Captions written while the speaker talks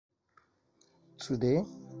Today,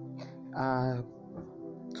 our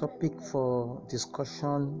topic for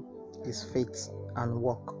discussion is faith and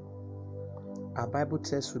work. Our Bible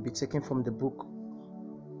text will be taken from the book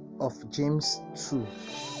of James 2,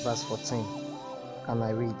 verse 14, and I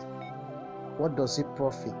read, "What does it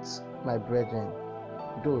profit, my brethren,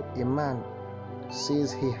 though a man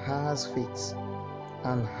says he has faith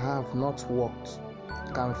and have not worked?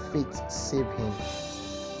 Can faith save him?"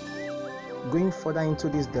 Going further into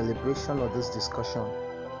this deliberation or this discussion,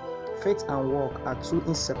 faith and work are two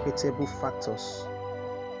inseparable factors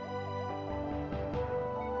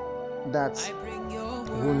that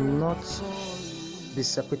will not be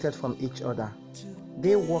separated from each other.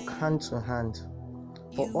 They work hand to hand.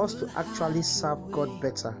 For us to actually serve God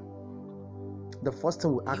better, the first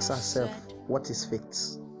thing we ask ourselves, what is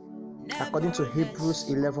faith? According to Hebrews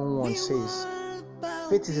 11:1 says,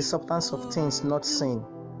 faith is the substance of things not seen,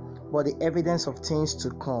 but the evidence of things to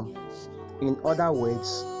come. In other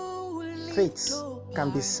words, faith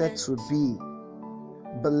can be said to be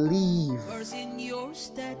believe,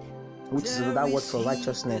 which is another word for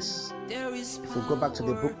righteousness. If we go back to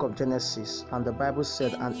the book of Genesis, and the Bible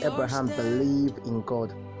said, "And Abraham believed in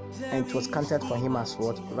God, and it was counted for him as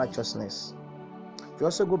what? Righteousness." If you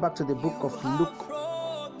also go back to the book of Luke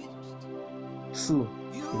 2,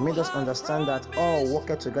 it made us understand that all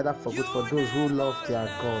work together for good for those who love their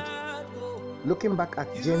God. Looking back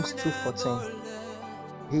at James 2:14,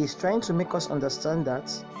 he is trying to make us understand that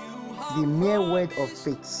the mere word of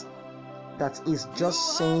faith, that is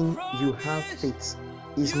just saying you have faith,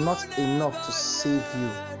 is not enough to save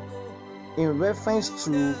you. In reference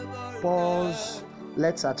to Paul's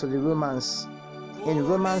letter to the Romans, in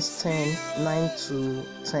Romans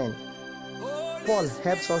 10:9-10, Paul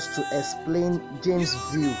helps us to explain James'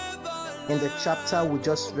 view in the chapter we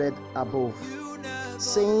just read above,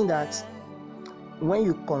 saying that when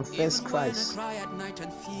you confess Christ,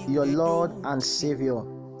 your Lord and Savior,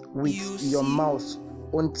 with your mouth,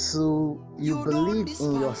 until you believe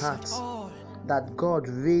in your heart that God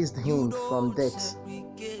raised him from death,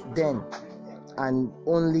 then and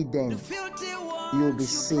only then you will be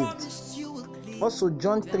saved. Also,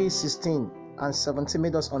 John 3:16 and 17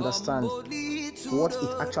 made us understand what it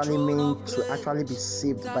actually means to actually be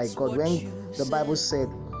saved by God, when the Bible said,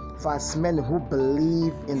 "For as men who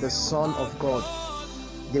believe in the Son of God,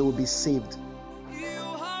 they will be saved."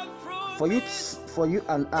 For you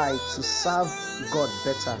and I to serve God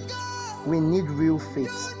better, we need real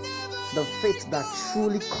faith, the faith that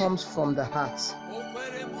truly comes from the heart.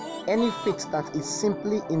 Any faith that is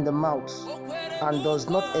simply in the mouth and does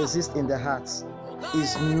not exist in the heart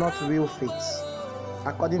is not real faith.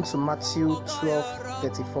 According to Matthew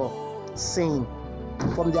 12:34, saying,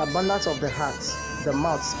 "From the abundance of the heart, the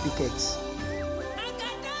mouth speaketh."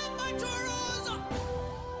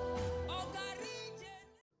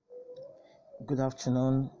 Good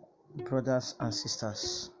afternoon, brothers and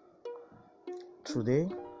sisters. Today,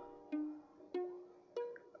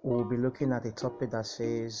 we'll be looking at a topic that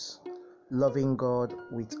says, loving God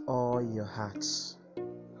with all your heart.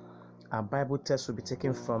 Our Bible text will be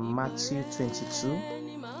taken from Matthew 22,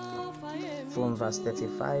 from verse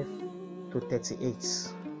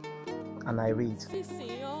 35-38. And I read,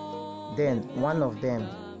 "Then one of them,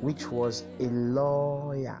 which was a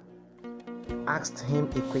lawyer, asked him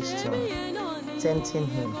a question, tempting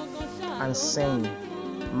him, and saying,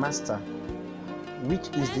 Master, which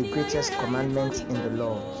is the greatest commandment in the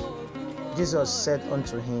law? Jesus said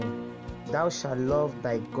unto him, Thou shalt love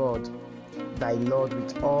thy God, thy Lord,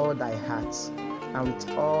 with all thy heart, and with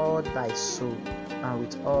all thy soul, and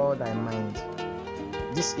with all thy mind.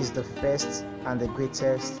 This is the first and the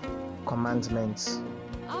greatest commandment."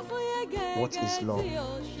 What is love?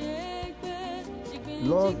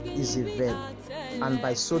 Love is a verb, and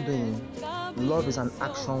by so doing, love is an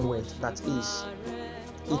action word. That is,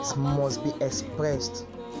 it must be expressed,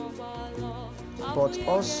 but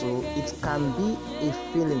also it can be a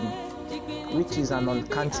feeling, which is an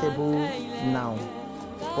uncountable noun.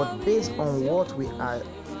 But based on what we are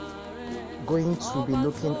going to be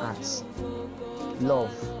looking at,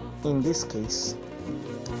 love, in this case,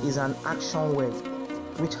 is an action word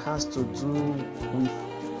which has to do with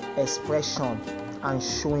expression and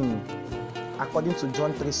showing. According to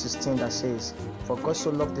John 3:16, that says, "For God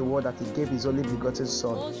so loved the world that he gave his only begotten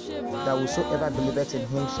Son, that whosoever believeth in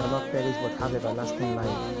him shall not perish but have everlasting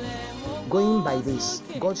life." Going by this,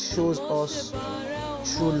 God shows us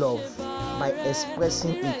true love by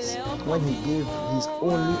expressing it when he gave his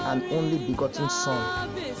only and only begotten Son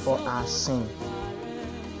for our sin.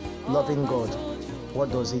 Loving God,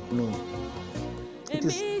 what does it mean? It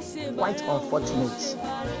is quite unfortunate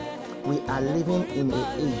we are living in an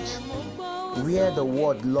age where the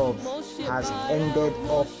word love has ended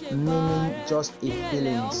up meaning just a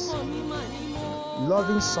feelings.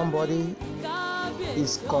 Loving somebody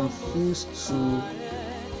is confused to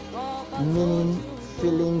meaning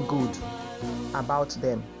feeling good about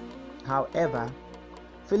them. However,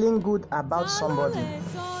 feeling good about somebody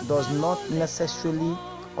does not necessarily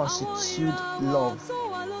constitute love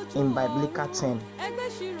in biblical term.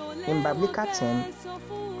 In biblical term,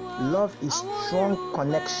 love is strong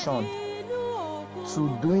connection to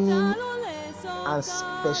doing and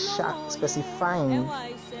specifying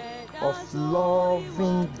of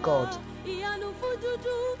loving God,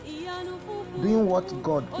 doing what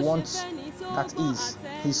God wants, that is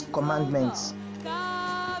his commandments,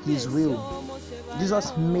 his will.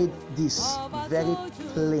 Jesus made this very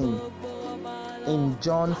plain in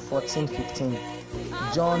John 14:15,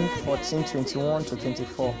 John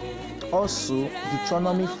 14:21-24, also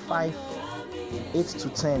Deuteronomy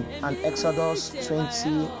 5:8-10, and Exodus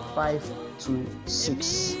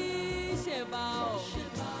 25:6.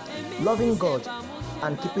 Loving God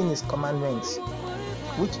and keeping his commandments,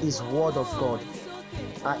 which is word of God,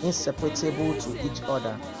 are inseparable to each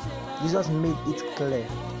other. Jesus made it clear.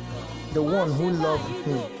 The one who loves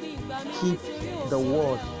him keep the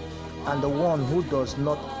word, and the one who does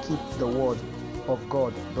not keep the word of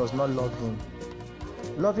God does not love him.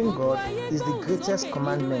 Loving God is the greatest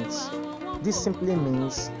commandment. This simply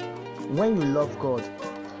means when you love God,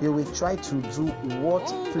 you will try to do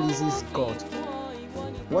what pleases God,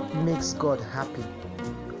 what makes God happy.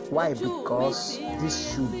 Why? Because this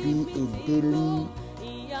should be a daily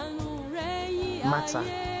matter.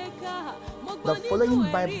 The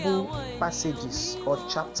following Bible passages or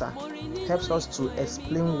chapter helps us to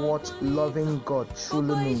explain what loving God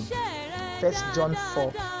truly means. 1 John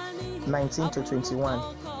 4:19-21,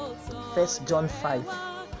 1 John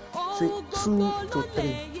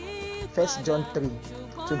 5:2-3, 1 John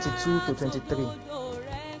 3:22-23.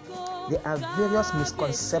 There are various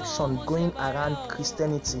misconceptions going around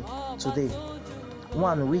Christianity today.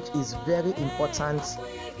 One which is very important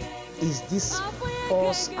is this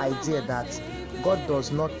false idea that God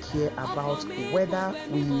does not care about whether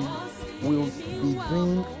we will be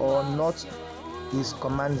doing or not his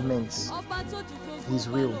commandments, his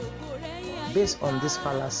will. Based on this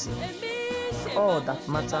fallacy, all that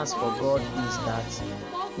matters for God is that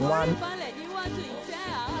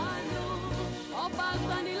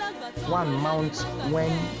one mount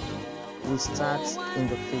when we start in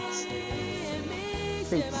the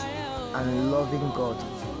faith and loving God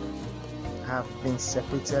have been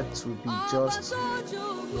separated to be just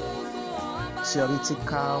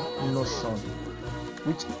theoretical notion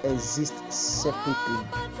which exist separately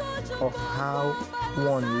of how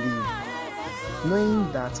one lives.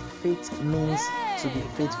 Knowing that faith means to be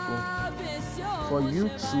faithful. For you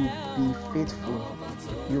to be faithful,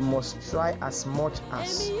 you must try as much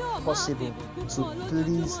as possible to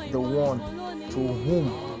please the one to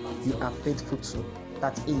whom you are faithful to.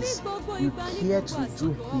 That is, you care to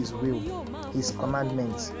do his will, his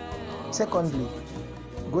commandments. Secondly,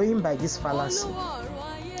 going by this fallacy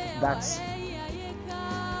that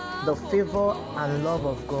the favor and love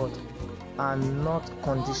of God are not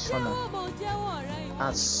conditional,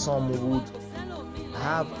 as some would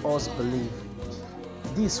have us believe.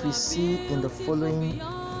 This we see in the following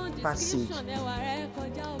passage: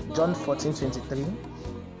 John 14:23,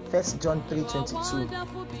 1 John 3:22,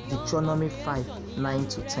 Deuteronomy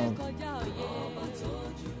 5:9-10.